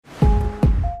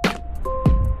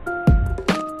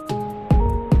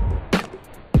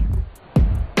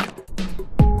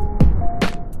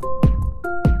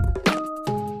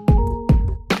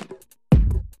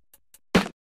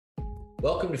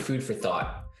Welcome to Food for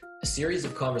Thought, a series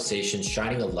of conversations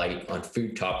shining a light on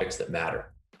food topics that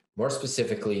matter. More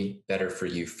specifically, better for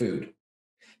you food.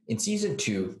 In season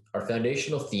 2, our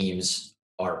foundational themes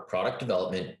are product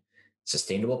development,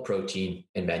 sustainable protein,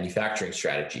 and manufacturing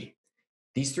strategy.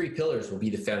 These 3 pillars will be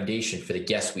the foundation for the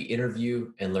guests we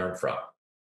interview and learn from.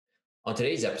 On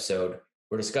today's episode,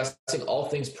 we're discussing all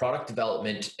things product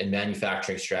development and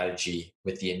manufacturing strategy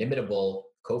with the inimitable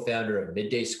co-founder of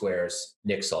Midday Squares,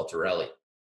 Nick Saltarelli.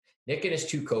 Nick and his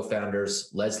 2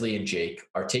 co-founders, Leslie and Jake,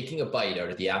 are taking a bite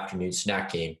out of the afternoon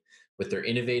snack game with their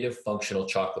innovative functional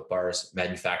chocolate bars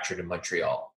manufactured in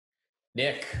Montreal.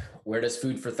 Nick, where does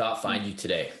Food for Thought find you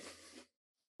today?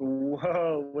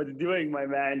 Whoa, what's doing, my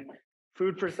man?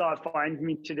 Food for Thought finds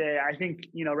me today. I think,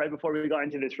 right before we got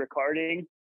into this recording,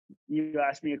 you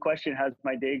asked me a question, how's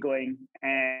my day going?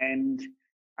 And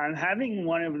I'm having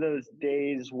one of those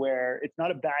days where it's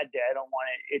not a bad day. I don't want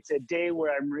it. It's a day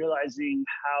where I'm realizing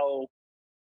how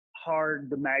hard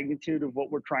the magnitude of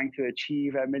what we're trying to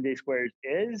achieve at Midday Squares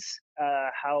is,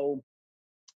 how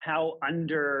hard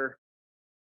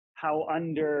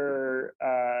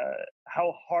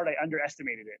I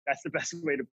underestimated it. That's the best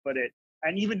way to put it.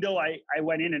 And even though I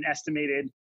went in and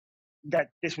estimated that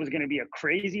this was going to be a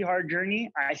crazy hard journey,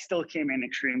 I still came in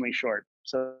extremely short.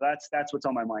 So that's what's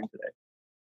on my mind today.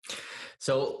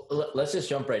 So let's just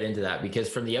jump right into that, because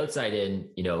from the outside in,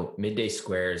 Midday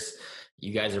Squares,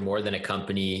 you guys are more than a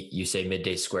company. You say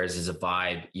Midday Squares is a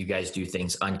vibe. You guys do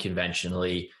things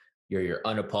unconventionally. You're your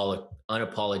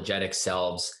unapologetic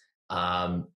selves.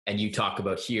 And you talk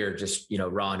about here, just,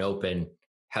 raw and open,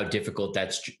 how difficult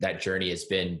that journey has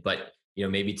been. But,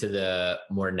 maybe to the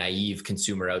more naive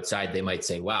consumer outside, they might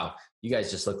say, wow, you guys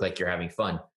just look like you're having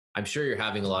fun. I'm sure you're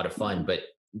having a lot of fun, but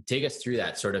take us through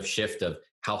that sort of shift of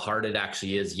how hard it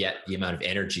actually is, yet the amount of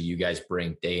energy you guys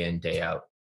bring day in, day out.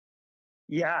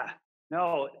 Yeah,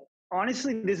 no,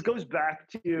 honestly, this goes back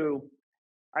to,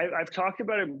 I've talked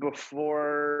about it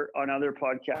before on other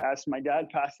podcasts. My dad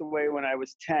passed away when I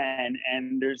was 10,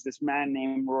 and there's this man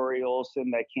named Rory Olson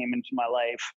that came into my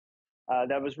life.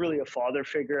 That was really a father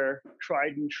figure,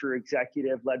 tried and true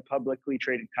executive, led publicly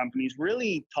traded companies,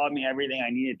 really taught me everything I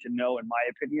needed to know, in my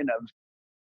opinion, of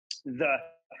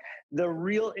the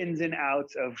real ins and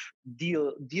outs of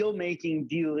deal making,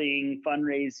 dealing,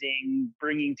 fundraising,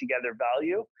 bringing together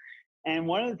value. And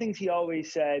one of the things he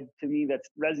always said to me that's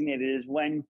resonated is,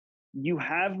 when you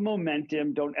have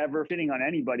momentum, don't ever fitting on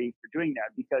anybody for doing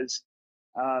that, because,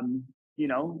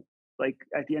 like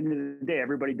at the end of the day,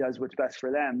 everybody does what's best for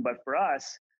them. But for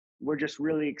us, we're just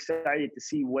really excited to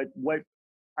see what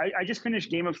I just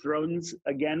finished Game of Thrones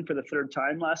again for the 3rd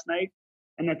time last night.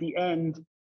 And at the end,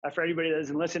 for anybody that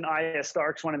doesn't listen, Arya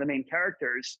Stark's one of the main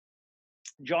characters.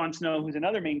 Jon Snow, who's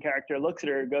another main character, looks at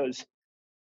her and goes,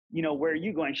 where are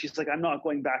you going? She's like, I'm not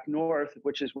going back north,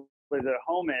 which is where their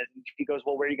home is. And she goes,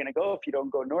 well, where are you going to go? If you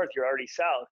don't go north, you're already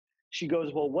south. She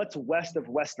goes, well, what's west of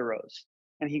Westeros?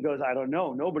 And he goes, I don't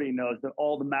know. Nobody knows. But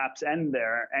all the maps end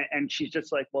there. And she's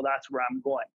just like, well, that's where I'm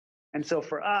going. And so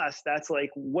for us, that's like,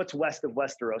 what's west of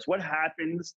Westeros? What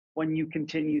happens when you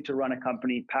continue to run a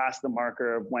company past the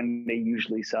marker of when they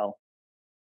usually sell?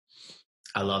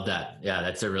 I love that. Yeah,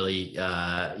 that's a really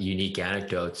unique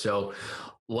anecdote. So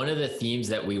one of the themes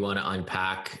that we want to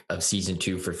unpack of season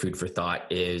 2 for Food for Thought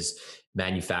is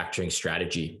manufacturing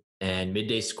strategy. And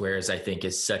Midday Squares, I think,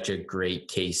 is such a great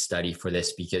case study for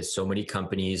this, because so many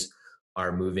companies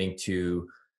are moving to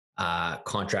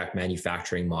contract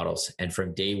manufacturing models. And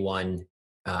from day one,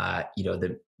 the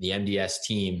MDS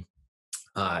team,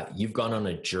 you've gone on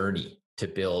a journey to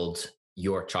build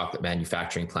your chocolate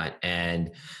manufacturing plant.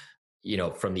 And,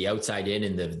 from the outside in,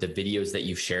 and the videos that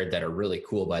you've shared that are really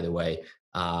cool, by the way,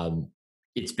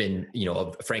 it's been,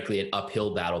 frankly, an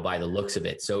uphill battle by the looks of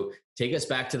it. So take us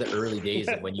back to the early days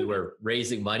of when you were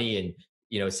raising money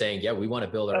and, saying, yeah, we want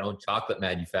to build our own chocolate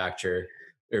manufacturer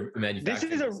or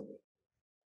manufacturing.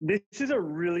 This is a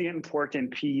really important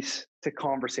piece to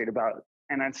conversate about.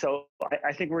 And so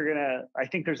I think I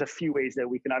think there's a few ways that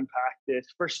we can unpack this.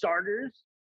 For starters,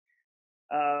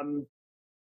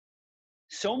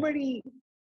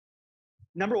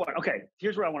 number one, okay,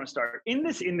 here's where I want to start. In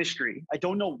this industry, I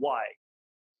don't know why,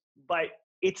 but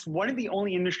it's one of the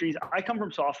only industries. I come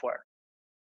from software.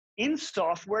 In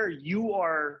software, you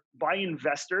are, by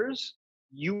investors,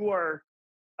 you are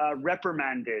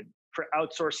reprimanded for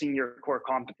outsourcing your core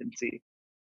competency.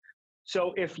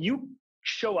 So if you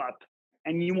show up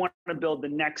and you want to build the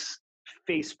next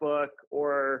Facebook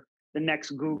or the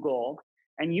next Google,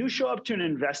 and you show up to an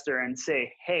investor and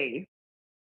say, hey,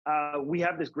 we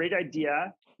have this great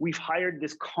idea. We've hired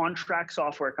this contract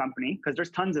software company, because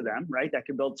there's tons of them, right, that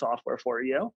can build software for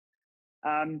you.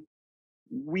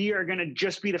 we are going to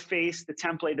just be the face, the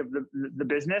template of the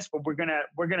business, but we're going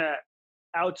to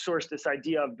outsource this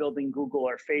idea of building Google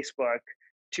or Facebook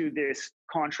to this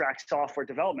contract software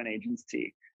development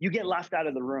agency. You get left out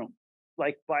of the room,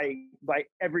 like by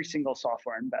every single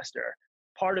software investor.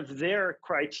 Part of their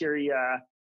criteria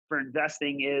for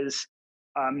investing is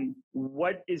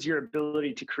what is your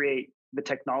ability to create the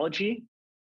technology?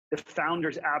 The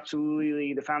founding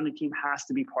team has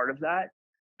to be part of that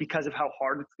because of how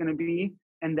hard it's going to be,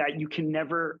 and that you can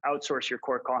never outsource your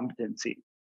core competency.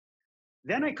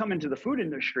 Then I come into the food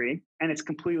industry, and it's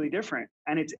completely different.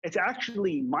 And it's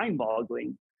actually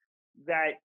mind-boggling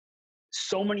that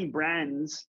so many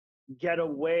brands get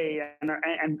away,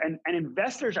 and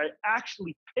investors are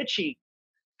actually pitching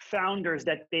founders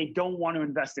that they don't want to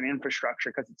invest in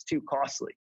infrastructure because it's too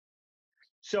costly.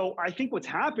 So I think what's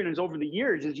happened is over the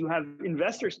years is you have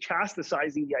investors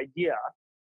chastising the idea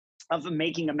of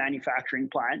making a manufacturing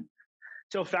plant.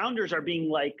 So founders are being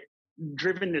like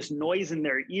driven this noise in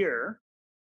their ear,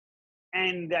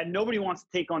 and that nobody wants to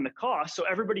take on the cost. So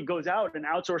everybody goes out and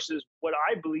outsources what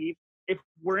I believe, if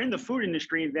we're in the food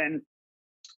industry, then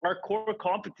our core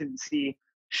competency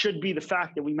should be the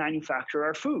fact that we manufacture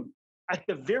our food. At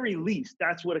the very least,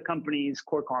 that's what a company's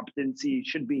core competency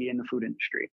should be in the food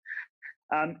industry.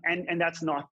 And that's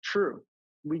not true.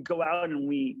 We go out and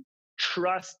we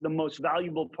trust the most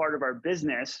valuable part of our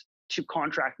business to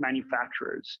contract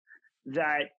manufacturers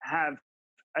that have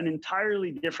an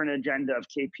entirely different agenda of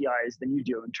KPIs than you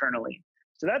do internally.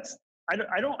 So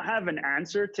I don't have an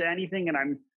answer to anything, and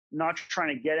I'm not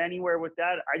trying to get anywhere with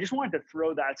that. I just wanted to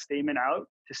throw that statement out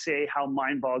to say how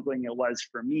mind-boggling it was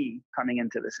for me coming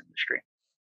into this industry.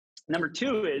 Number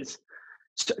two is,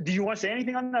 so do you want to say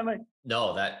anything on that, Mike?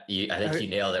 No, I think you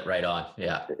nailed it right on.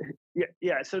 Yeah.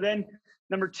 Yeah. So then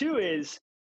number two is,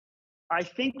 I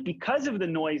think because of the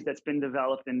noise that's been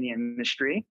developed in the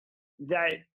industry,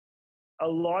 that a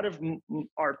lot of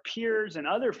our peers and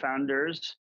other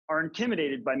founders are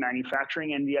intimidated by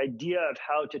manufacturing and the idea of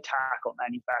how to tackle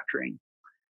manufacturing.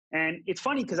 And it's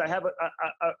funny because I have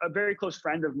a very close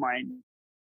friend of mine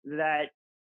that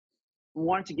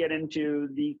wanted to get into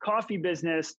the coffee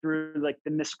business through like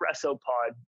the Nespresso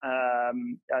pod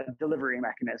delivery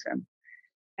mechanism.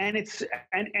 And it's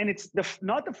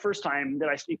not the first time that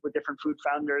I speak with different food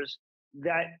founders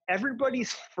that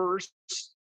everybody's first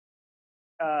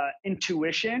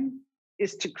intuition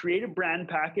is to create a brand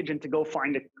package and to go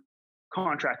find a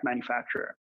contract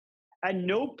manufacturer. At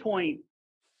no point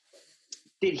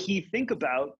did he think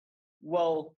about,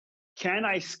 well, can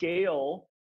I scale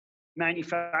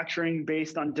manufacturing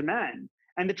based on demand?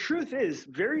 And the truth is,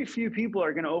 very few people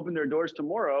are going to open their doors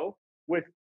tomorrow with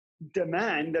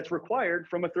demand that's required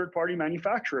from a third-party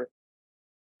manufacturer.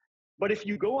 But if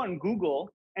you go on Google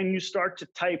and you start to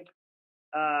type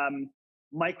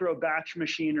micro batch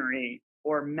machinery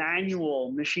or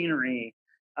manual machinery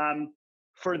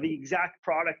for the exact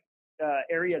product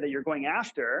area that you're going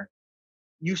after,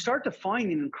 you start to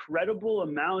find an incredible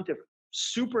amount of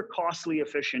super costly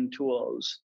efficient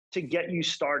tools to get you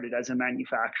started as a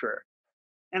manufacturer.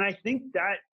 And I think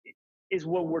that is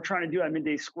what we're trying to do at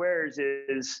Midday Squares,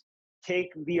 is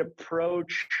take the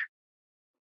approach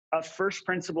of first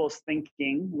principles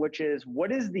thinking, which is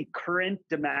what is the current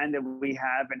demand that we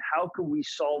have and how can we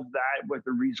solve that with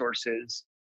the resources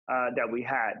that we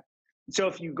had. So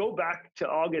if you go back to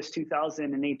August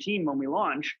 2018 when we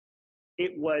launched,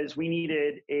 it was, we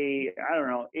needed a,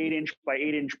 8-inch by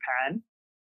 8-inch pan,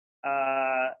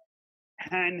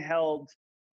 handheld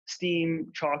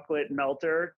steam chocolate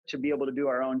melter to be able to do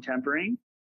our own tempering,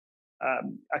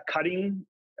 a cutting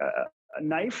a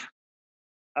knife,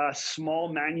 a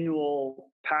small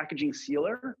manual packaging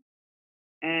sealer,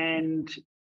 and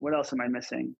what else am I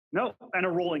missing? No, and a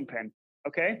rolling pin.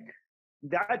 Okay.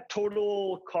 That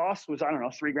total cost was,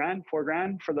 $3,000,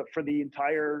 $4,000 for the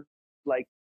entire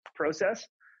process.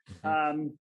 Mm-hmm.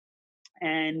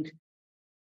 And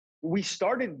we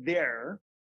started there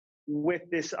with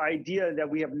this idea that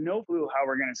we have no clue how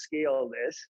we're going to scale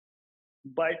this,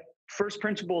 but first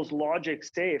principles logic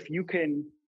say if you can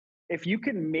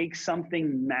make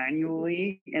something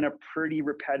manually in a pretty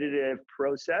repetitive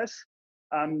process,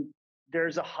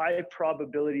 there's a high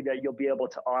probability that you'll be able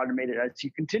to automate it as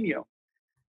you continue.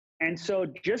 And so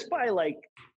just by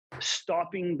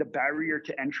stopping the barrier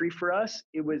to entry for us,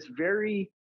 it was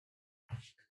very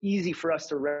easy for us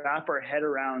to wrap our head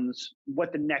around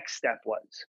what the next step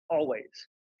was, always.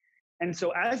 And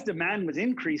so as demand was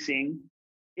increasing,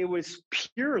 it was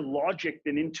pure logic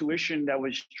and intuition that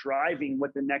was driving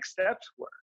what the next steps were.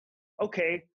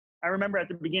 Okay, I remember at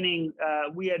the beginning,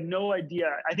 we had no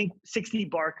idea. I think 60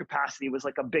 bar capacity was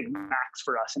like a big max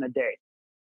for us in a day.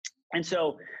 And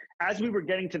so as we were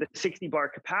getting to the 60 bar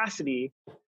capacity,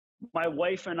 my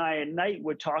wife and I at night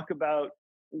would talk about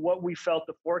what we felt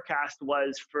the forecast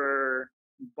was for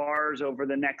bars over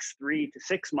the next 3 to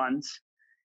 6 months.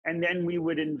 And then we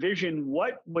would envision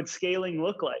what would scaling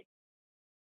look like.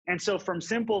 And so from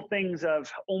simple things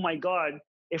of, oh my God,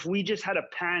 if we just had a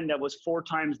pan that was 4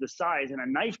 times the size and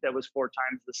a knife that was 4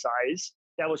 times the size,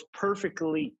 that was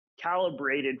perfectly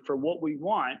calibrated for what we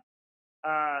want,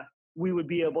 we would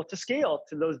be able to scale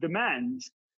to those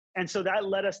demands. And so that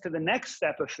led us to the next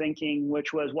step of thinking,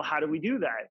 which was, well, how do we do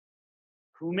that?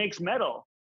 Who makes metal?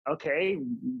 Okay,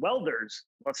 welders.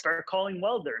 Let's start calling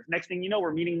welders. Next thing you know,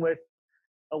 we're meeting with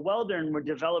a welder and we're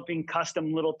developing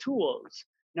custom little tools.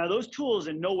 Now, those tools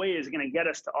in no way is going to get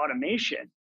us to automation.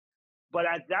 But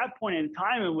at that point in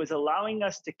time, it was allowing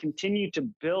us to continue to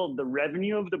build the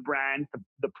revenue of the brand,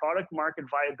 the product market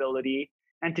viability,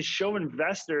 and to show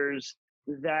investors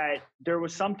that there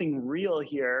was something real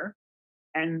here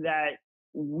and that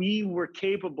we were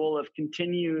capable of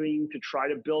continuing to try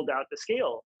to build out the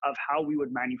scale of how we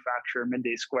would manufacture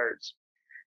Midday Squares.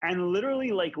 And literally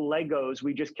like Legos,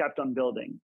 we just kept on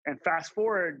building. And fast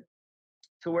forward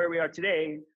to where we are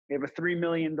today, we have a $3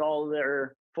 million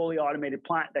fully automated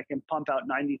plant that can pump out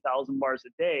 90,000 bars a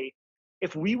day.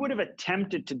 If we would have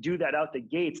attempted to do that out the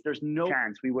gates, there's no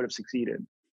chance we would have succeeded.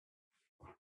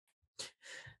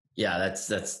 Yeah,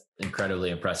 that's incredibly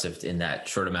impressive in that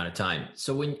short amount of time.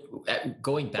 So when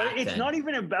going back, but it's not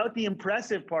even about the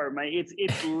impressive part, Mike.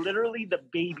 It's literally the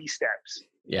baby steps.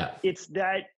 Yeah, it's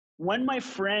that when my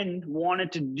friend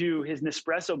wanted to do his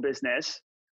Nespresso business,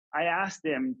 I asked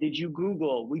him, "Did you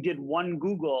Google?" We did one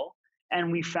Google, and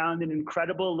we found an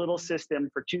incredible little system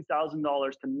for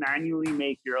 $2,000 to manually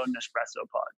make your own Nespresso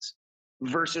pods,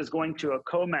 versus going to a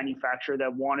co-manufacturer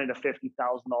that wanted a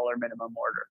 $50,000 minimum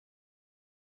order.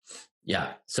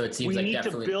 Yeah. So it seems we like need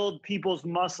to build people's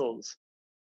muscles.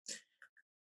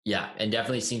 Yeah. And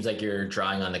definitely seems like you're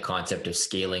drawing on the concept of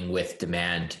scaling with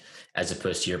demand, as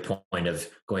opposed to your point of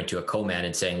going to a co-man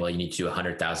and saying, well, you need to do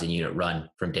 100,000 unit run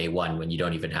from day one when you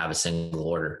don't even have a single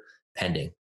order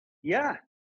pending. Yeah.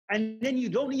 And then you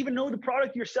don't even know the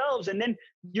product yourselves. And then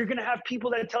you're going to have people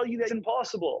that tell you that's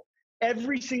impossible.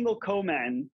 Every single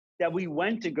co-man that we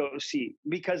went to go see,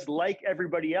 because like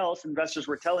everybody else, investors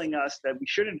were telling us that we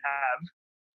shouldn't have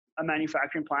a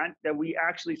manufacturing plant, that we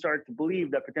actually started to believe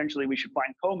that potentially we should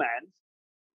find co-mans.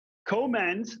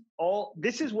 Co-mans,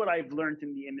 this is what I've learned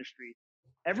in the industry.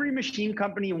 Every machine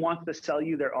company wants to sell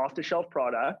you their off-the-shelf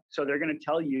product. So they're going to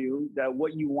tell you that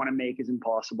what you want to make is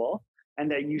impossible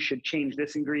and that you should change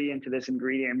this ingredient to this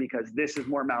ingredient because this is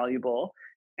more malleable.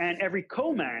 And every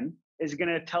co-man is going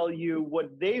to tell you what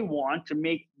they want to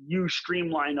make you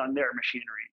streamlined on their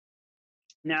machinery.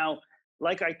 Now,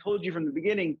 like I told you from the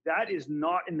beginning, that is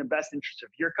not in the best interest of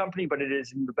your company, but it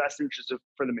is in the best interest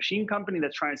for the machine company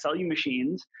that's trying to sell you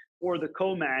machines, or the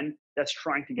co-man that's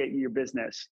trying to get you your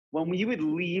business. When we would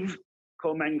leave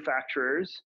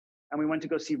co-manufacturers, and we went to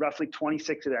go see roughly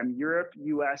 26 of them, Europe,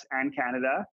 US, and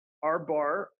Canada, our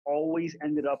bar always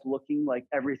ended up looking like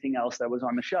everything else that was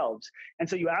on the shelves. And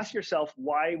so you ask yourself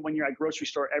why, when you're at grocery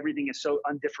store, everything is so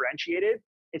undifferentiated.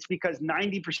 It's because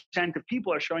 90% of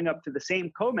people are showing up to the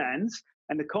same co-mans,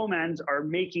 and the co-mans are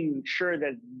making sure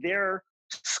that their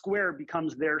square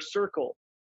becomes their circle.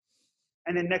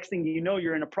 And then next thing you know,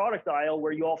 you're in a product aisle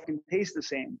where you all can taste the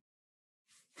same.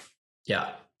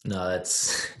 Yeah, no,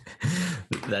 that's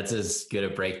as good a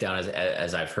breakdown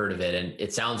as I've heard of it. And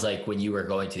it sounds like when you were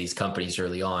going to these companies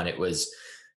early on, it was,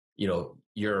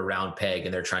 you're a round peg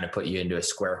and they're trying to put you into a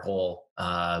square hole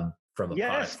from a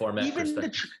product format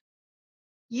perspective.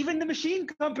 Even the machine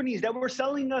companies that were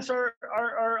selling us our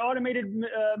automated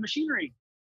machinery,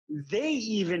 they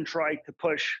even tried to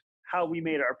push how we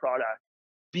made our product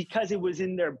because it was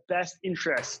in their best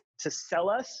interest to sell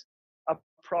us a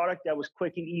product that was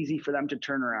quick and easy for them to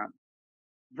turn around.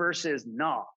 Versus,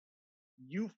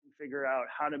 you figure out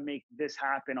how to make this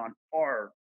happen on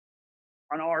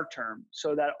our term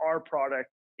so that our product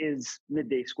is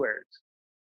Midday Squares.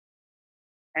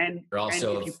 And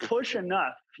if you push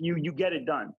enough, you get it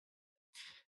done.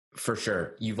 For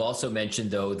sure. You've also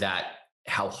mentioned though that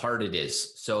how hard it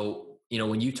is. So,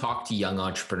 when you talk to young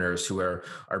entrepreneurs who are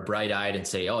bright-eyed and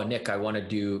say, "Oh, Nick, I want to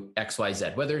do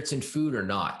XYZ," whether it's in food or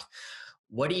not,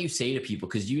 what do you say to people?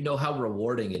 Because you know how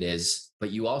rewarding it is,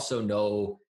 but you also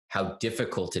know how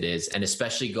difficult it is. And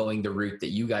especially going the route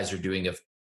that you guys are doing of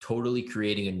totally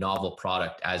creating a novel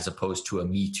product as opposed to a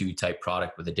Me Too type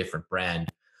product with a different brand.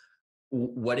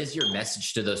 what is your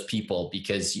message to those people?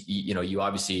 Because you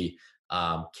obviously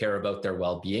care about their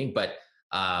well-being, but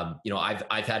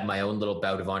I've had my own little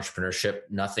bout of entrepreneurship,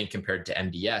 nothing compared to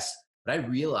MDS, but I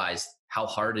realized how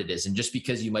hard it is. And just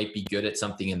because you might be good at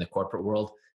something in the corporate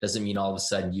world doesn't mean all of a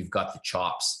sudden you've got the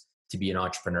chops to be an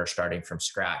entrepreneur starting from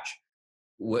scratch.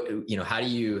 What do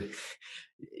you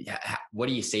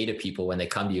say to people when they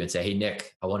come to you and say, "Hey,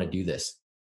 Nick, I want to do this"?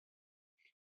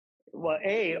 Well,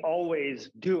 always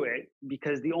do it,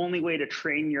 because the only way to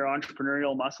train your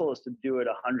entrepreneurial muscle is to do it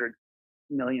 100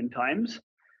 million times.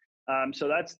 So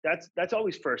that's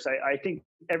always first. I think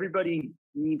everybody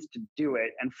needs to do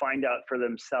it and find out for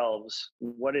themselves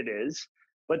what it is.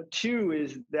 But two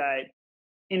is that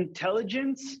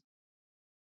intelligence,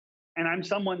 and I'm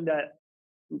someone that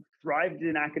thrived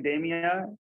in academia.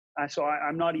 So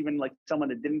I'm not even like someone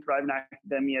that didn't thrive in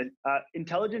academia.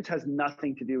 Intelligence has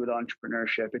nothing to do with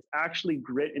entrepreneurship. It's actually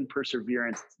grit and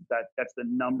perseverance that's the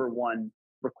number one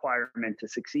requirement to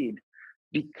succeed.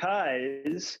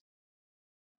 Because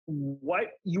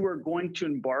what you are going to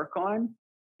embark on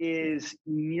is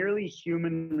nearly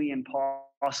humanly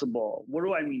impossible. What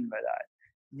do I mean by that?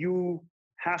 You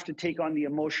have to take on the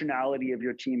emotionality of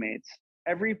your teammates.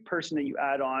 Every person that you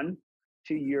add on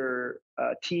to your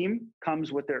team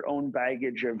comes with their own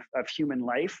baggage of human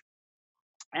life.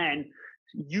 And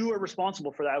you are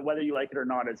responsible for that, whether you like it or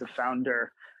not, as a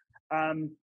founder.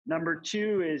 Number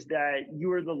two is that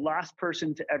you are the last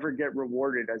person to ever get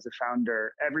rewarded as a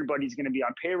founder. Everybody's going to be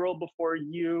on payroll before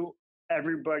you.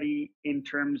 Everybody in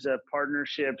terms of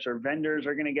partnerships or vendors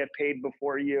are going to get paid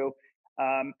before you.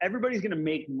 Everybody's going to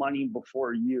make money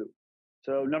before you.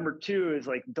 So number two is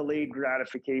like delayed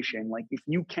gratification. Like if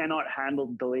you cannot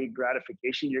handle delayed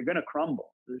gratification, you're going to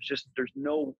crumble. There's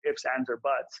no ifs, ands, or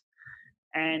buts.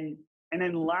 And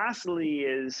then lastly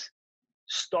is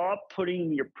stop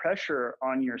putting your pressure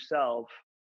on yourself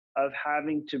of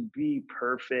having to be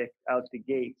perfect out the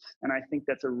gates. And I think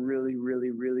that's a really, really,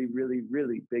 really, really,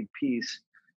 really big piece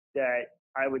that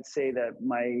I would say that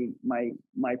my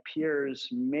peers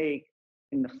make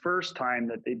in the first time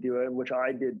that they do it, which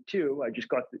I did too.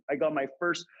 I got my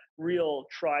first real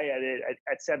try at it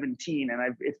at 17,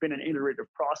 and it's been an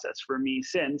iterative process for me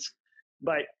since.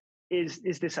 But is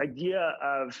this idea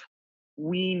of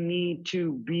we need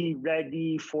to be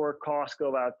ready for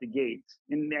Costco out the gates,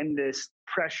 and this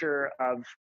pressure of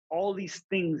all these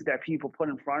things that people put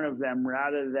in front of them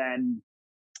rather than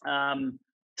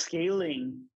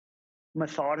scaling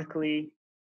methodically,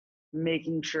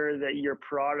 making sure that your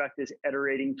product is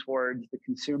iterating towards the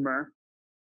consumer,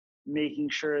 making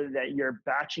sure that you're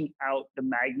batching out the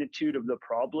magnitude of the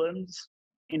problems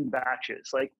in batches.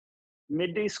 Like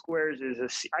Midday Squares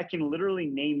I can literally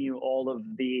name you all of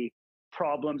the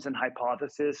problems and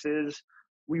hypotheses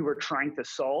we were trying to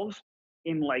solve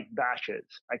in like batches.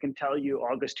 I can tell you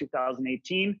August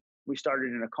 2018, we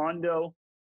started in a condo.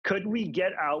 Could we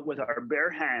get out with our bare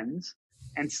hands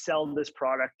and sell this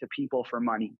product to people for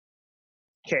money?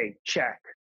 Okay, check.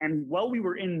 And while we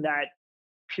were in that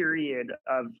period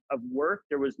of work,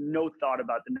 there was no thought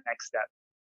about the next step.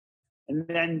 And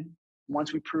then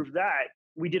once we proved that,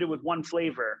 we did it with one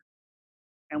flavor.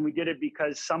 And we did it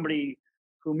because somebody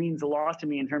who means a lot to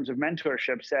me in terms of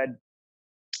mentorship said,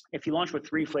 if you launch with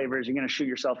 3 flavors, you're going to shoot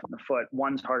yourself in the foot.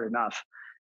 One's hard enough.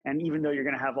 And even though you're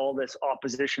going to have all this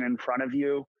opposition in front of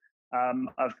you,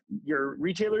 of your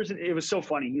retailers, it was so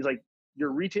funny. He's like,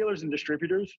 your retailers and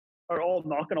distributors are all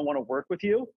not going to want to work with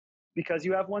you because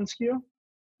you have one SKU,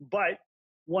 but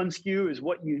one SKU is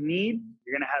what you need.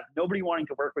 You're going to have nobody wanting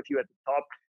to work with you at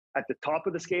the top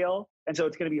of the scale. And so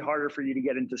it's going to be harder for you to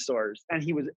get into stores. And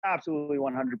he was absolutely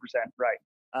 100% right.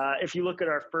 If you look at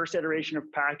our first iteration of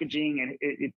packaging,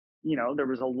 and there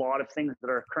was a lot of things that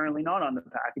are currently not on the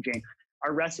packaging.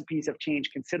 Our recipes have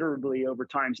changed considerably over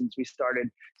time since we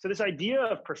started. So this idea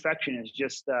of perfection is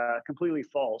just completely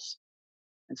false.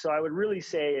 And so I would really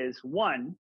say is,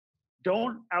 one,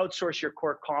 don't outsource your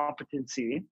core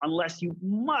competency unless you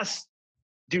must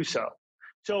do so.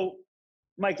 So,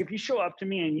 Mike, if you show up to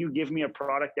me and you give me a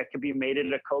product that could be made at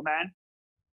a Coman,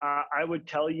 I would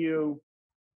tell you,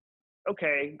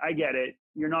 okay, I get it.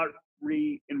 You're not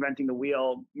reinventing the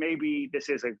wheel. Maybe this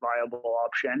is a viable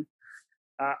option.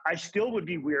 I still would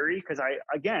be weary because I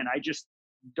just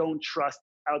don't trust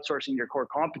outsourcing your core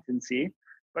competency.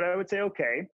 But I would say,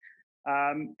 okay.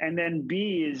 And then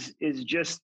B is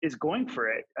going for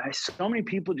it. So many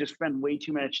people just spend way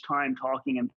too much time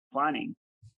talking and planning.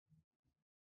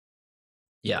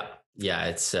 Yeah,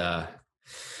 it's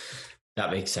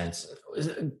that makes sense.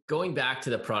 Going back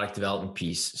to the product development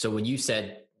piece. So when you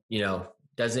said,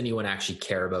 does anyone actually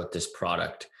care about this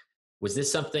product? Was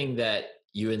this something that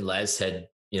you and Les had,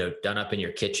 done up in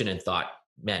your kitchen and thought,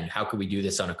 man, how could we do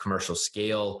this on a commercial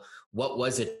scale? What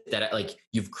was it that, like,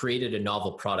 you've created a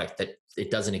novel product that it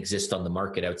doesn't exist on the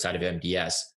market outside of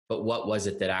MDS, but what was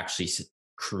it that actually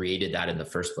created that in the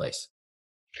first place?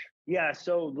 Yeah,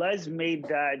 so Les made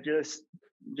that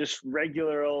just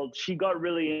regular old. She got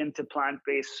really into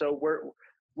plant-based. So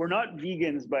we're not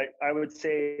vegans, but I would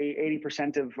say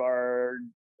 80% of our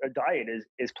diet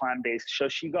is plant-based. So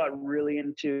she got really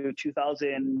into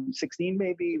 2016,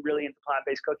 maybe really into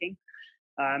plant-based cooking.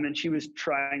 And she was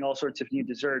trying all sorts of new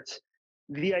desserts.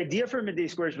 The idea for Midday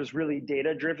Squares was really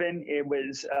data driven. It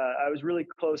was I was really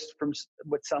close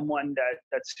with someone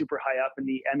that's super high up in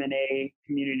the M&A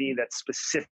community that's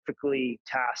specifically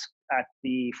tasked at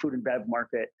the food and bev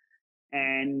market.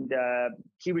 And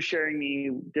he was sharing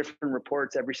me different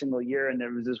reports every single year. And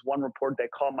there was this one report that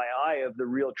caught my eye of the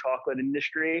real chocolate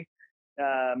industry.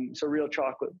 So real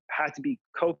chocolate had to be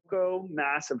cocoa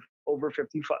mass of over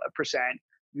 50%.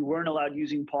 You weren't allowed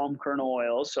using palm kernel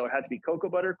oils. So it had to be cocoa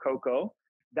butter, cocoa.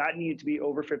 That needed to be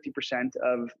over 50%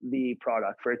 of the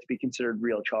product for it to be considered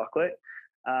real chocolate.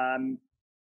 And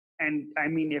I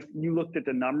mean, if you looked at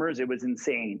the numbers, it was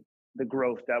insane, the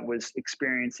growth that was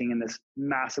experiencing in this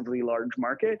massively large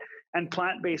market. And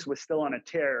plant-based was still on a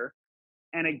tear.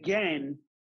 And again,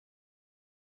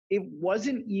 it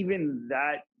wasn't even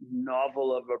that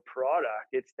novel of a product.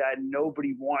 It's that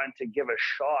nobody wanted to give a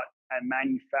shot at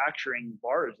manufacturing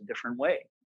bars a different way.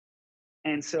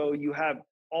 And so you have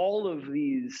all of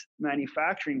these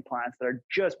manufacturing plants that are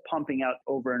just pumping out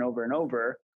over and over and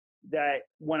over, that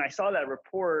when I saw that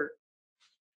report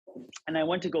and I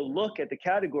went to go look at the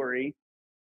category,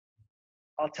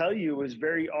 I'll tell you, it was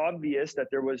very obvious that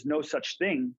there was no such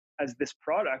thing as this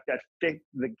product that fit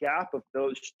the gap of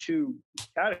those two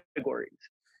categories.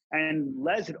 And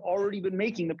Les had already been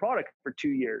making the product for 2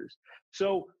 years.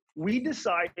 So we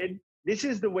decided this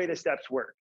is the way the steps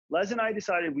work. Les and I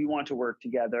decided we want to work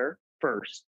together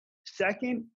first.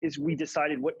 Second is we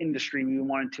decided what industry we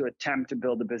wanted to attempt to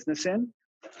build a business in.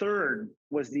 Third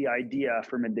was the idea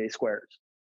for Midday Squares.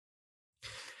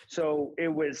 So it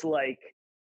was like,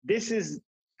 this is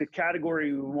the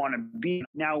category we want to be.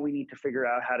 Now we need to figure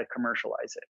out how to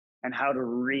commercialize it and how to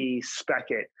re-spec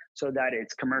it so that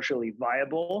it's commercially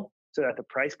viable, so that the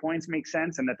price points make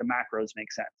sense and that the macros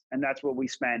make sense. And that's what we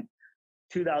spent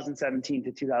 2017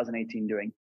 to 2018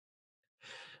 doing.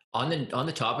 On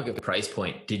the topic of price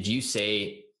point, did you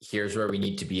say, here's where we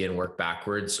need to be and work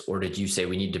backwards? Or did you say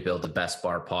we need to build the best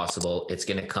bar possible? It's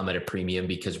going to come at a premium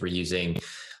because we're using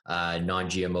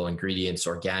non-GMO ingredients,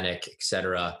 organic, et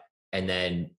cetera. And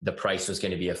then the price was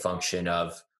going to be a function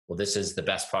of, well, this is the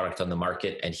best product on the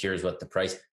market and here's what the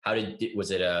price.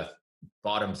 Was it a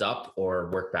bottoms up or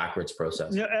work backwards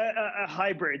process? No, a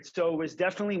hybrid. So it was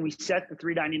definitely, we set the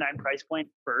 $3.99 price point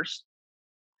first.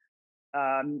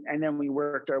 And then we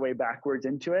worked our way backwards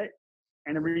into it.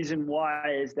 And the reason why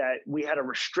is that we had a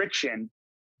restriction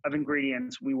of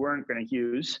ingredients we weren't going to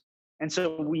use. And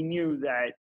so we knew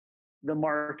that the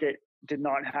market did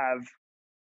not have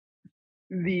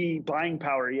the buying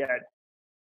power yet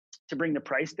to bring the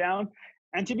price down.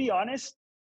 And to be honest,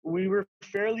 we were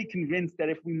fairly convinced that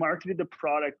if we marketed the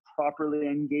product properly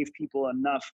and gave people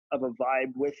enough of a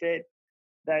vibe with it,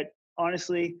 that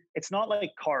honestly, it's not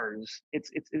like cars.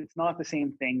 It's not the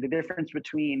same thing. The difference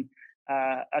between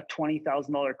a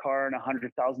 $20,000 car and a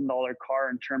 $100,000 car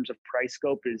in terms of price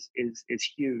scope is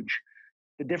huge.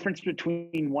 The difference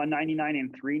between $199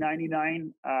 and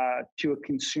 $399 to a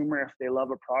consumer, if they love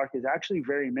a product, is actually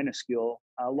very minuscule.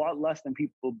 A lot less than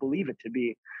people believe it to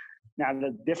be. Now,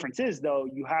 the difference is, though,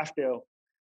 you have to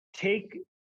take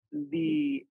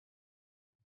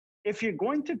if you're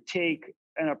going to take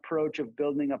an approach of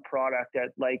building a product at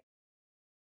like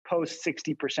post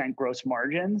 60% gross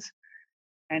margins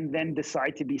and then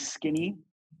decide to be skinny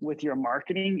with your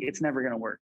marketing, it's never going to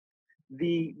work.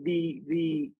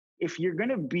 If you're going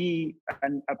to be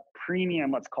a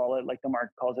premium, let's call it, like the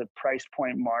market calls it, price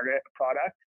point market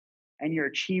product, and you're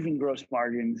achieving gross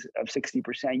margins of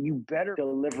 60%, you better be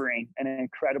delivering an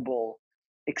incredible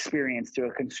experience to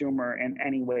a consumer in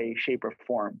any way, shape, or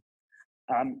form.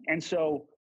 And so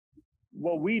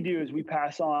what we do is we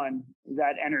pass on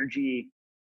that energy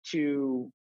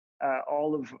to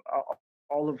all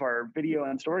of our video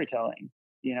and storytelling,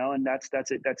 and that's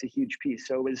a huge piece.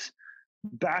 So it was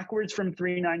backwards from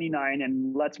 $3.99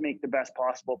 and let's make the best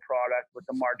possible product with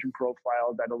the margin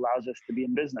profile that allows us to be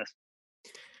in business.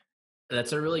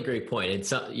 That's a really great point. It's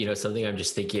something I'm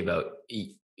just thinking about.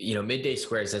 Midday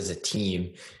Squares as a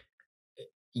team,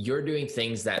 you're doing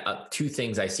things that two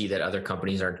things I see that other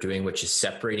companies aren't doing, which is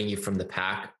separating you from the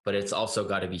pack. But it's also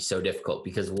got to be so difficult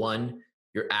because one,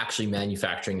 you're actually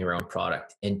manufacturing your own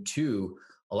product. And two,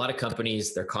 a lot of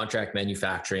companies, they're contract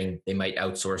manufacturing, they might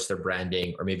outsource their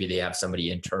branding, or maybe they have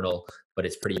somebody internal, but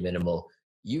it's pretty minimal.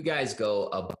 You guys go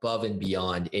above and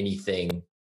beyond anything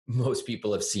most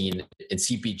people have seen in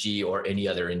CPG or any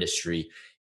other industry.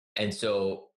 And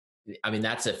so, I mean,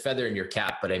 that's a feather in your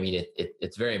cap, but I mean,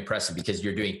 it's very impressive because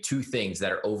you're doing two things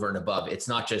that are over and above. It's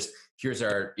not just here's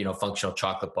our, functional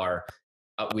chocolate bar.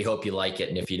 We hope you like it.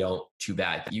 And if you don't, too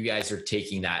bad. You guys are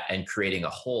taking that and creating a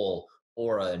whole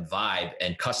aura and vibe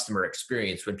and customer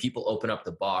experience when people open up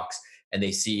the box and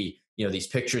they see, these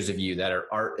pictures of you that are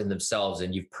art in themselves,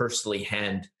 and you've personally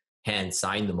hand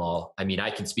signed them all. I mean, I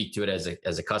can speak to it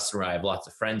as a customer. I have lots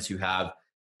of friends who have,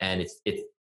 and it's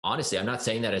honestly, I'm not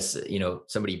saying that as,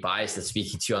 somebody biased that's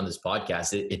speaking to you on this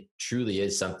podcast. It truly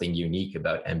is something unique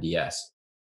about MDS.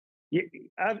 Yeah,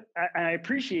 I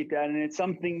appreciate that, and it's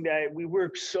something that we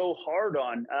work so hard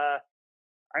on.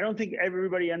 I don't think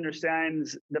everybody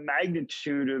understands the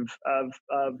magnitude of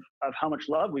how much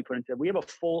love we put into it. We have a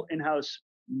full in-house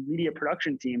media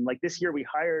production team. Like this year, we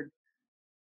hired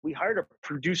a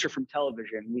producer from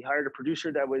television. We hired a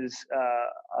producer that was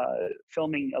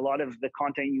filming a lot of the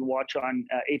content you watch on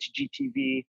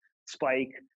HGTV,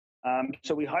 Spike.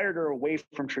 So we hired her away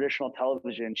from traditional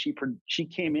television. She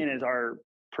came in as our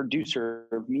producer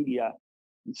of media.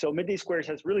 So Midday Squares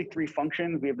has really three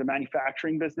functions. We have the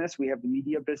manufacturing business, we have the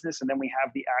media business, and then we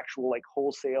have the actual like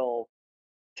wholesale,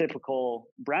 typical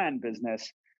brand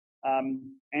business.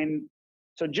 And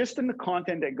so just in the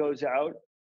content that goes out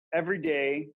every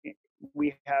day,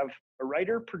 we have a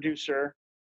writer, producer,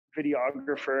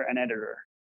 videographer, and editor.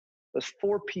 There's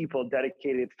four people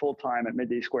dedicated full time at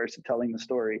Midday Squares to telling the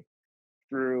story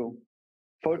through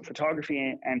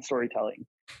photography and storytelling.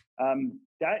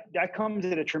 That comes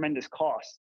at a tremendous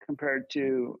cost compared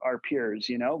to our peers,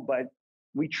 but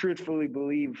we truthfully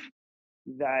believe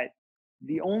that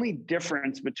the only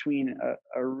difference between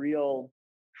a real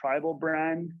tribal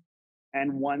brand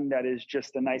and one that is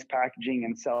just a nice packaging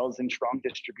and sells in strong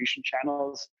distribution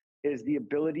channels is the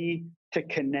ability to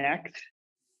connect,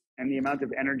 and the amount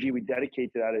of energy we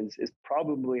dedicate to that is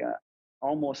probably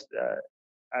almost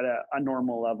at a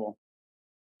normal level.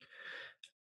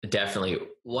 Definitely.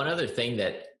 One other thing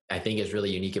that I think is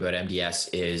really unique about MDS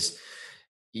is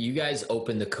you guys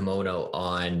open the kimono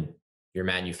on your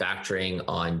manufacturing,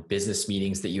 on business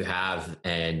meetings that you have,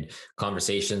 and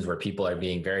conversations where people are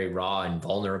being very raw and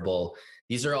vulnerable.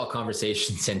 These are all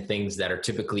conversations and things that are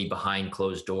typically behind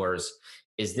closed doors.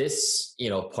 Is this,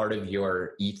 part of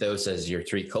your ethos as your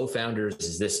three co-founders?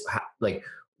 Is this like,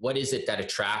 what is it that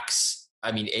attracts?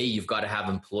 I mean, you've got to have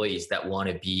employees that want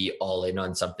to be all in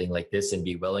on something like this and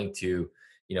be willing to,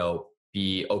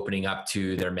 be opening up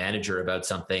to their manager about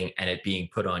something and it being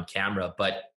put on camera.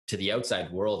 But to the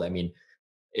outside world, I mean,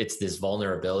 it's this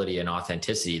vulnerability and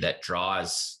authenticity that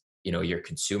draws, your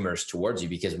consumers towards you,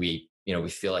 because we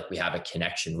feel like we have a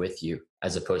connection with you,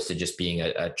 as opposed to just being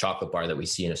a chocolate bar that we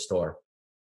see in a store.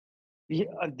 Yeah,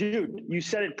 dude, you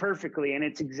said it perfectly. And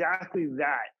it's exactly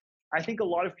that. I think a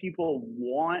lot of people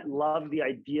love the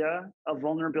idea of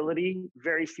vulnerability.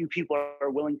 Very few people are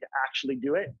willing to actually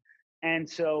do it. And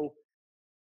so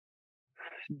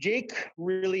Jake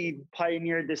really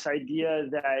pioneered this idea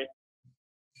that,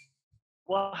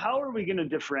 well, how are we going to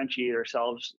differentiate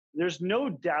ourselves? There's no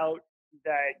doubt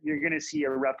that you're going to see a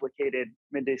replicated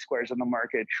Midday Squares on the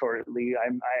market shortly.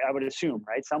 I would assume,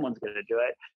 right? Someone's going to do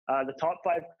it. The top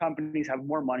 5 companies have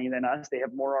more money than us. They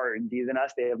have more R&D than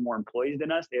us. They have more employees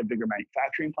than us. They have bigger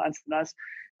manufacturing plants than us.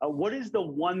 What is the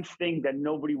one thing that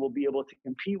nobody will be able to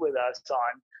compete with us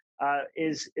on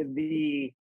is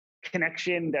the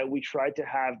connection that we tried to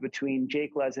have between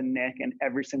Jake, Les, and Nick and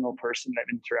every single person that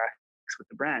interacts with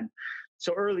the brand.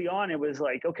 So early on, it was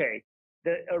like, okay,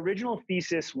 the original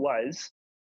thesis was,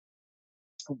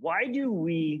 why do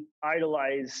we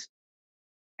idolize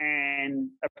and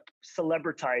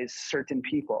celebritize certain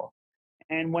people?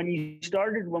 And when we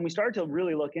started to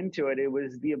really look into it, it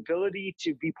was the ability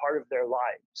to be part of their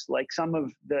lives. Like some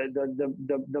of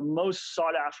the most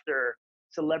sought after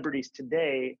celebrities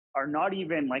today are not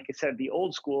even, like I said, the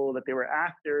old school, that they were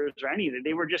actors or anything.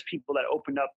 They were just people that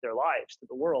opened up their lives to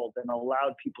the world and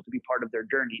allowed people to be part of their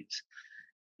journeys.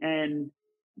 And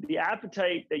the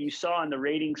appetite that you saw in the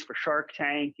ratings for Shark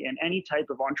Tank and any type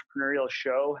of entrepreneurial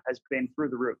show has been through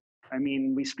the roof. I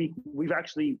mean, we've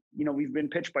actually, we've been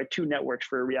pitched by 2 networks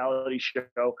for a reality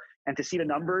show, and to see the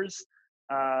numbers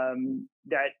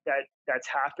that's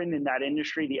happened in that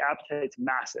industry, the appetite's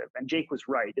massive. And Jake was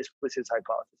right. This was his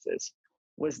hypothesis,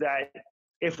 was that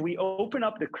if we open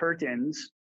up the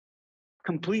curtains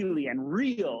completely and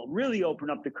really open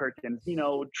up the curtains,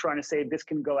 trying to say this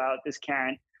can go out, this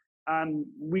can't.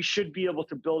 We should be able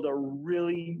to build a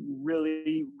really,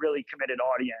 really, really committed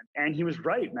audience. And he was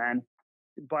right, man.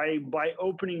 By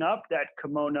opening up that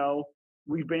kimono,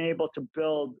 we've been able to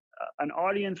build an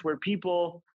audience where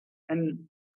people, and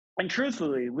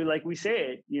truthfully, we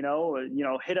say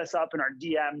it, hit us up in our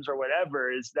DMs or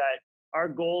whatever, is that our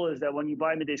goal is that when you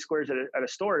buy Midday Squares at a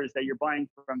store, is that you're buying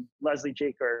from Leslie,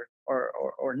 Jake,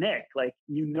 or Nick. Like,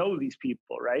 these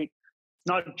people, right? It's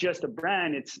not just a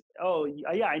brand. It's, oh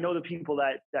yeah, I know the people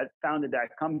that founded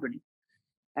that company.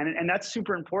 And that's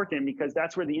super important, because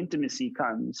that's where the intimacy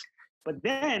comes. But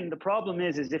then the problem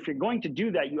is if you're going to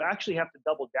do that, you actually have to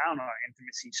double down on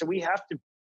intimacy. So we have to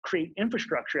create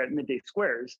infrastructure at Midday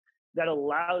Squares that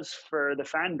allows for the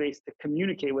fan base to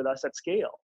communicate with us at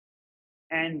scale.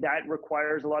 And that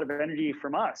requires a lot of energy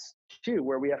from us too,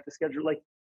 where we have to schedule, like,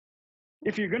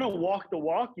 if you're going to walk the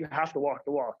walk, you have to walk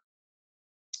the walk.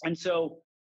 And so,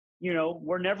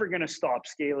 we're never going to stop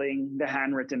scaling the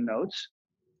handwritten notes.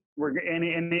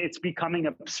 And it's becoming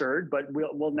absurd, but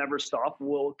we'll never stop.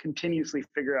 We'll continuously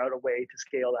figure out a way to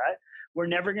scale that. We're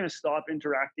never going to stop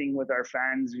interacting with our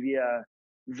fans via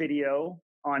video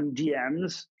on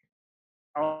DMs.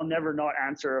 I'll never not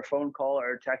answer a phone call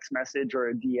or a text message or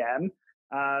a DM.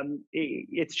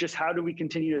 It's just, how do we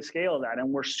continue to scale that? And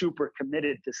we're super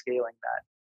committed to scaling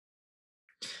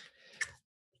that.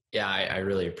 Yeah, I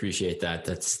really appreciate that.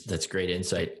 That's great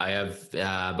insight. I have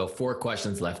about 4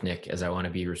 questions left, Nick, as I want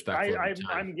to be respectful.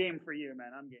 I'm game for you,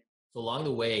 man. I'm game. So along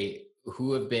the way,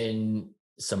 who have been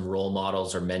some role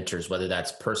models or mentors, whether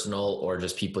that's personal or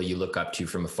just people you look up to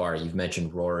from afar? You've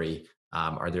mentioned Rory.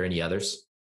 Are there any others?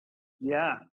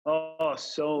 Yeah. Oh,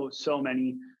 so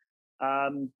many.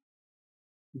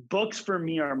 Books for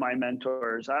me are my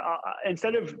mentors. I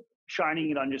instead of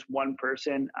shining it on just one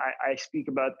person, I speak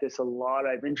about this a lot.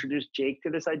 I've introduced Jake to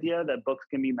this idea that books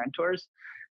can be mentors.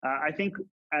 I think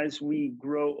as we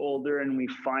grow older and we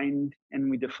find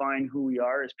and we define who we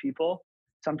are as people,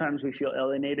 sometimes we feel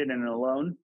alienated and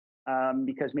alone,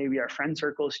 because maybe our friend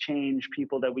circles change.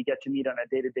 People that we get to meet on a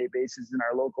day-to-day basis in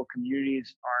our local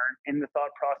communities aren't in the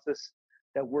thought process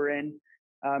that we're in.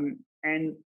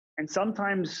 And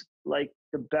sometimes, like,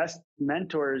 the best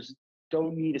mentors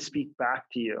don't need to speak back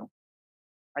to you.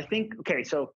 I think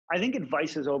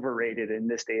advice is overrated in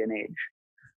this day and age.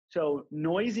 So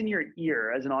noise in your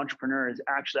ear as an entrepreneur is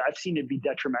actually, I've seen it be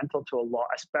detrimental to a lot,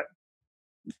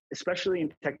 especially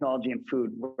in technology and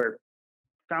food, where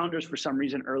founders, for some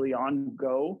reason, early on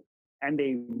go and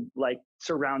they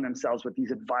surround themselves with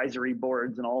these advisory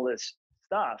boards and all this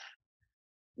stuff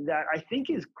that I think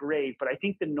is great, but I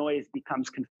think the noise becomes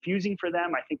confusing for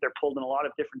them. I think they're pulled in a lot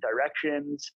of different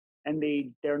directions, and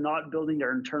they're not building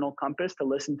their internal compass to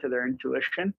listen to their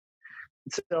intuition.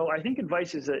 So I think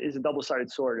advice is a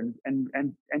double-sided sword,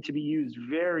 and to be used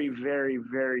very, very,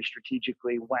 very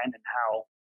strategically when and how.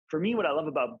 For me, what I love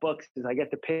about books is I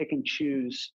get to pick and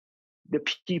choose the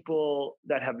people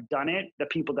that have done it, the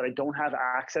people that I don't have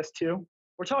access to.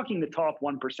 We're talking the top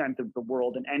 1% of the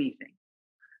world in anything.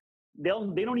 They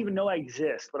don't even know I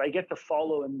exist, but I get to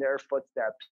follow in their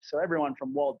footsteps. So everyone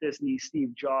from Walt Disney,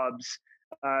 Steve Jobs,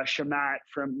 Shamat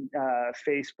from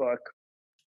Facebook,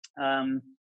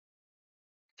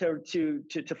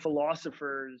 to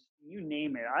philosophers, you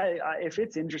name it. I if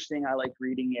it's interesting, I like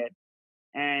reading it,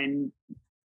 and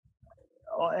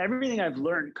everything I've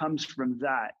learned comes from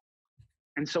that.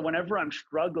 And so whenever I'm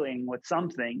struggling with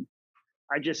something,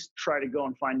 I just try to go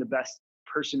and find the best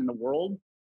person in the world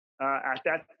at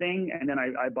that thing, and then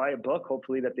I buy a book,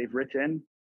 hopefully, that they've written,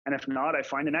 and if not, I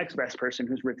find the next best person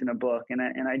who's written a book, and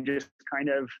I just kind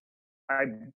of,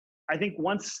 I think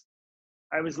once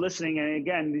I was listening, and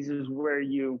again, this is where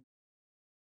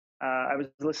I was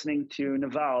listening to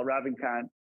Naval Ravikant,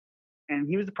 and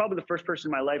he was probably the first person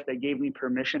in my life that gave me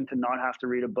permission to not have to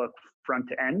read a book front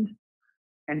to end,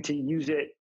 and to use it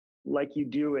like you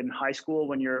do in high school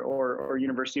when you're or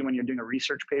university when you're doing a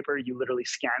research paper. You literally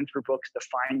scan through books to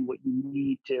find what you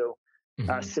need to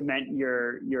cement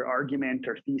your argument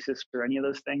or thesis or any of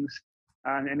those things.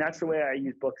 And that's the way I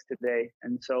use books today.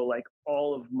 And so, like,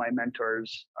 all of my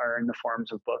mentors are in the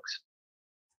forms of books.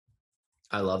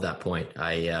 I love that point.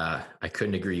 I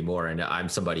couldn't agree more. And I'm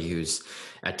somebody who's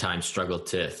at times struggled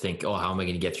to think, oh, how am I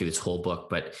going to get through this whole book?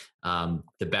 But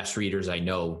the best readers I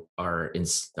know are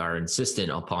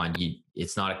insistent upon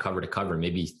it's not a cover to cover.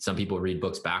 Maybe some people read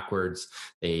books backwards.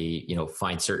 They, they'll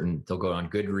go on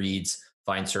Goodreads,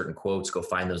 find certain quotes, go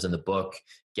find those in the book,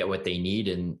 get what they need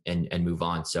and move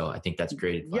on. So I think that's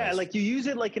great advice. Yeah. Like, you use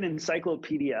it like an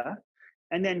encyclopedia.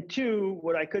 And then two,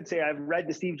 what I could say, I've read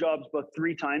the Steve Jobs book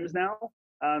 3 times now.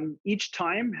 Each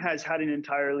time has had an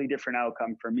entirely different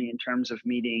outcome for me in terms of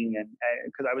meeting, and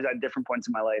because I was at different points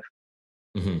in my life.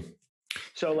 Mm-hmm.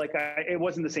 So like it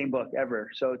wasn't the same book ever.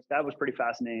 So that was pretty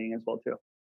fascinating as well too.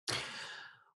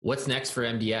 What's next for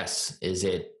MDS? Is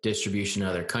it distribution in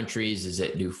other countries? Is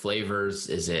it new flavors?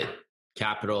 Is it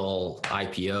capital,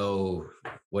 IPO?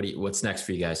 What's next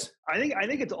for you guys? I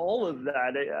think it's all of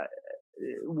that.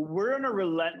 We're on a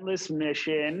relentless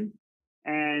mission,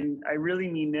 and I really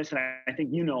mean this, and I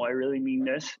think I really mean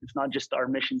this. It's not just our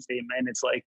mission statement. It's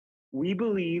like, we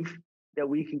believe that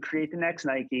we can create the next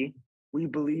Nike. We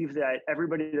believe that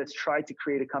everybody that's tried to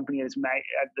create a company at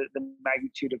the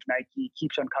magnitude of Nike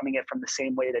keeps on coming at from the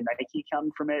same way that Nike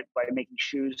come from it, by making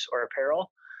shoes or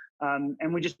apparel.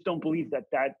 And we just don't believe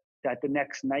that the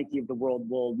next Nike of the world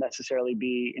will necessarily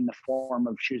be in the form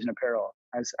of shoes and apparel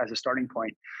as a starting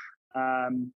point.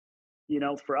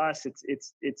 For us,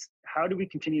 it's how do we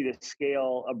continue to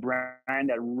scale a brand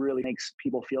that really makes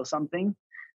people feel something?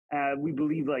 We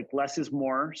believe like less is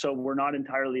more, so we're not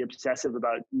entirely obsessive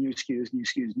about new SKUs.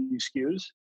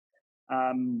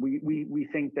 We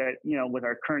think that with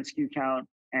our current SKU count,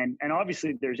 and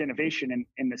obviously there's innovation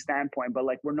in the standpoint, but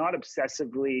like we're not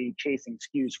obsessively chasing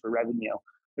SKUs for revenue.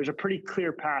 There's a pretty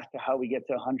clear path to how we get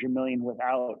to 100 million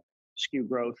without SKU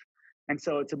growth, and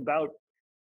so it's about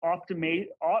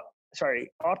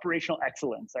operational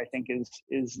excellence. I think is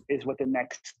what the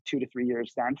next 2 to 3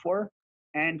 years stand for.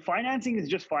 And financing is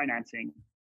just financing.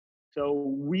 So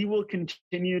we will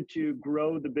continue to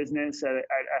grow the business at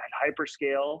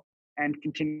hyperscale and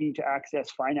continue to access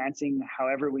financing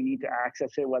however we need to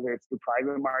access it, whether it's through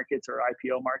private markets or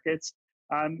IPO markets.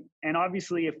 And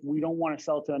obviously, if we don't want to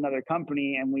sell to another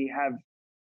company and we have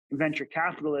venture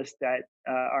capitalists that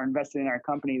are invested in our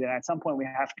company, then at some point we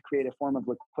have to create a form of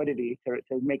liquidity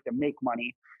to make them make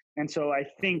money. And so I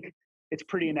think it's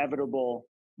pretty inevitable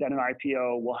that an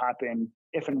IPO will happen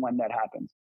if and when that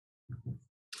happens.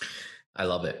 I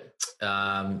love it.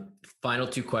 Final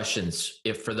 2 questions.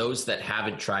 If for those that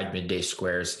haven't tried Midday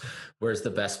Squares, where's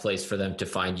the best place for them to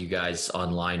find you guys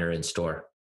online or in store?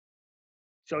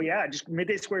 So yeah, just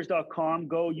middaysquares.com.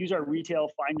 Go use our retail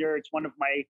finder. It's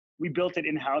we built it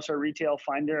in-house, our retail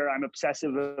finder. I'm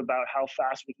obsessive about how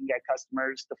fast we can get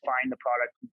customers to find the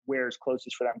product where is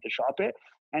closest for them to shop it.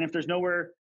 And if there's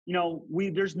nowhere,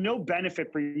 there's no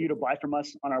benefit for you to buy from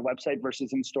us on our website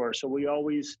versus in store. So we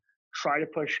always try to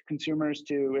push consumers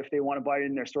to, if they want to buy it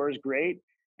in their stores, great.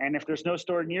 And if there's no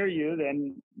store near you,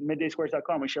 then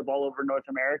middaysquares.com. We ship all over North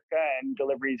America, and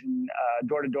deliveries in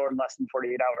door to door in less than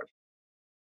 48 hours.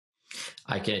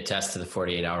 I can attest to the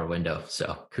 48-hour window.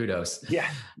 So kudos. Yeah.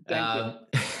 Thank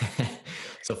you.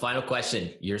 So final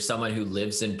question. You're someone who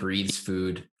lives and breathes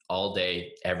food all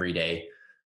day, every day.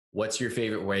 What's your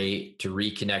favorite way to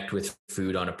reconnect with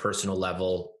food on a personal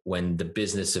level when the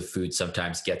business of food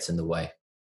sometimes gets in the way?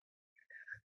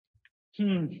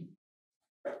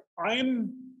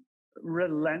 I'm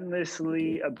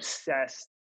relentlessly obsessed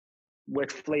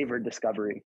with flavor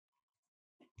discovery.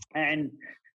 And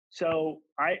so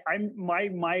my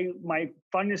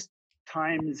funnest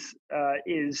times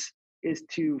is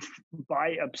to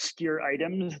buy obscure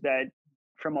items that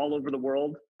from all over the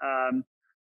world.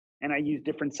 And I use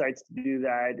different sites to do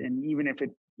that. And even if it,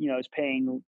 is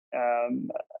paying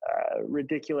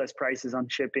ridiculous prices on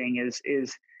shipping,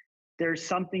 is there's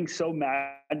something so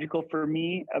magical for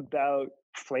me about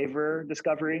flavor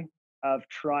discovery, of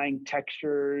trying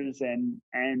textures and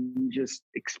just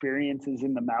experiences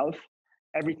in the mouth.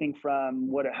 Everything from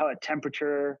how a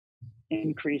temperature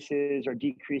increases or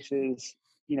decreases,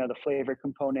 the flavor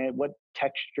component, what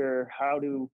texture, how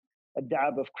do a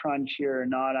dab of crunch here or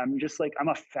not. I'm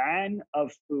a fan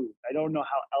of food. I don't know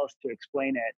how else to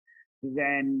explain it.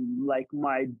 Then like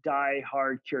my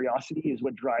die-hard curiosity is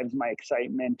what drives my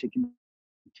excitement to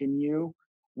continue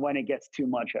when it gets too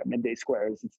much at Midday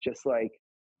Squares. It's just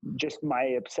my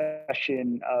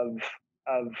obsession of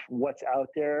what's out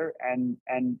there and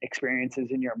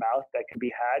experiences in your mouth that can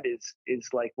be had is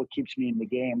like what keeps me in the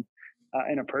game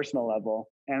in a personal level.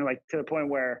 And like to the point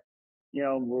where,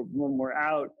 when we're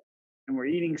out and we're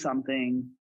eating something,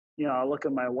 I'll look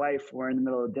at my wife, we're in the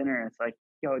middle of dinner, and it's like,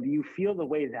 do you feel the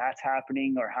way that's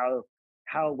happening, or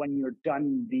how when you're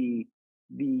done the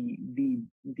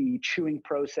chewing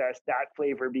process, that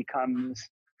flavor becomes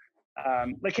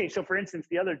okay. So for instance,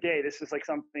 the other day, this is like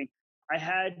something I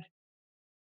had.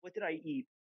 What did I eat?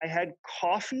 I had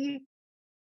coffee,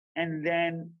 and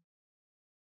then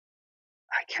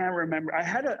I can't remember. I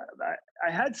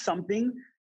had something.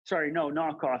 Sorry, no,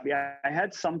 not coffee. I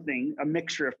had something, a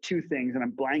mixture of 2 things, and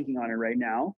I'm blanking on it right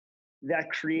now.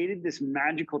 that created this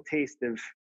magical taste of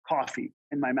coffee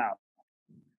in my mouth.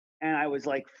 And I was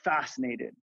like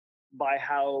fascinated by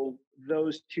how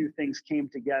those two things came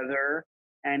together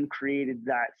and created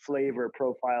that flavor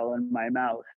profile in my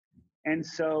mouth. And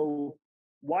so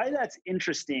why that's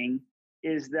interesting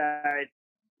is that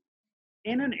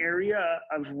in an area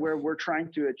of where we're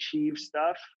trying to achieve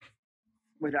stuff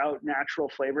without natural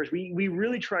flavors, we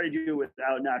really try to do it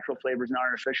without natural flavors and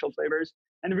artificial flavors.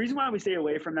 And the reason why we stay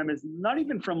away from them is not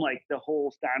even from like the whole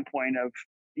standpoint of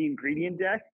the ingredient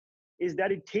deck, is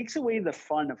that it takes away the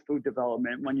fun of food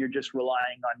development when you're just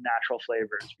relying on natural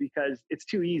flavors, because it's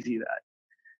too easy that.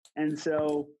 And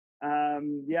so,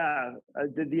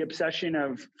 the obsession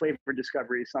of flavor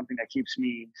discovery is something that keeps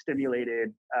me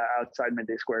stimulated outside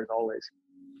Midday Squares always.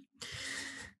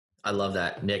 I love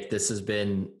that, Nick. This has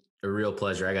been a real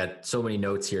pleasure. I got so many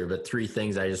notes here, but 3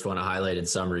 things I just want to highlight in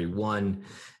summary. One,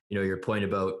 your point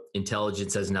about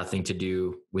intelligence has nothing to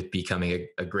do with becoming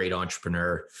a great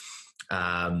entrepreneur.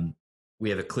 We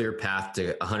have a clear path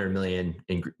to 100 million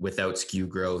without SKU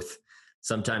growth.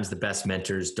 Sometimes the best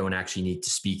mentors don't actually need to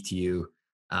speak to you.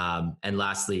 And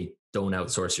lastly, don't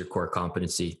outsource your core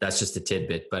competency. That's just a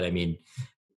tidbit, but I mean,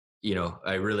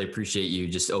 I really appreciate you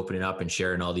just opening up and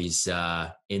sharing all these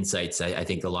insights. I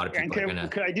think a lot of people are going to.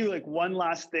 Could I do like one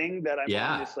last thing that I'm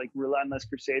on this like relentless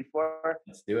crusade for?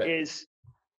 Let's do it. Is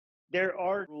there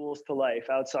are rules to life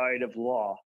outside of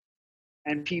law,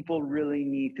 and people really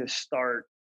need to start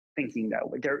thinking that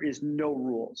way. There is no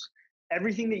rules.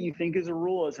 Everything that you think is a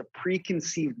rule is a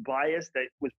preconceived bias that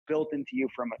was built into you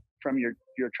from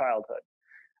your childhood.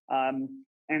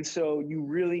 And so you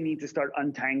really need to start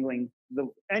untangling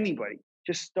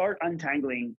just start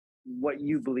untangling what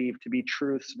you believe to be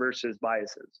truths versus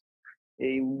biases.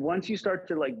 Once you start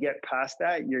to like get past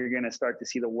that, you're going to start to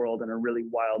see the world in a really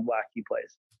wild, wacky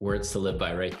place. Words to live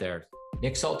by right there.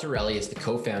 Nick Saltarelli is the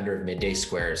co-founder of Midday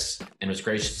Squares and was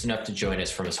gracious enough to join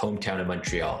us from his hometown of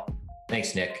Montreal.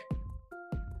 Thanks, Nick.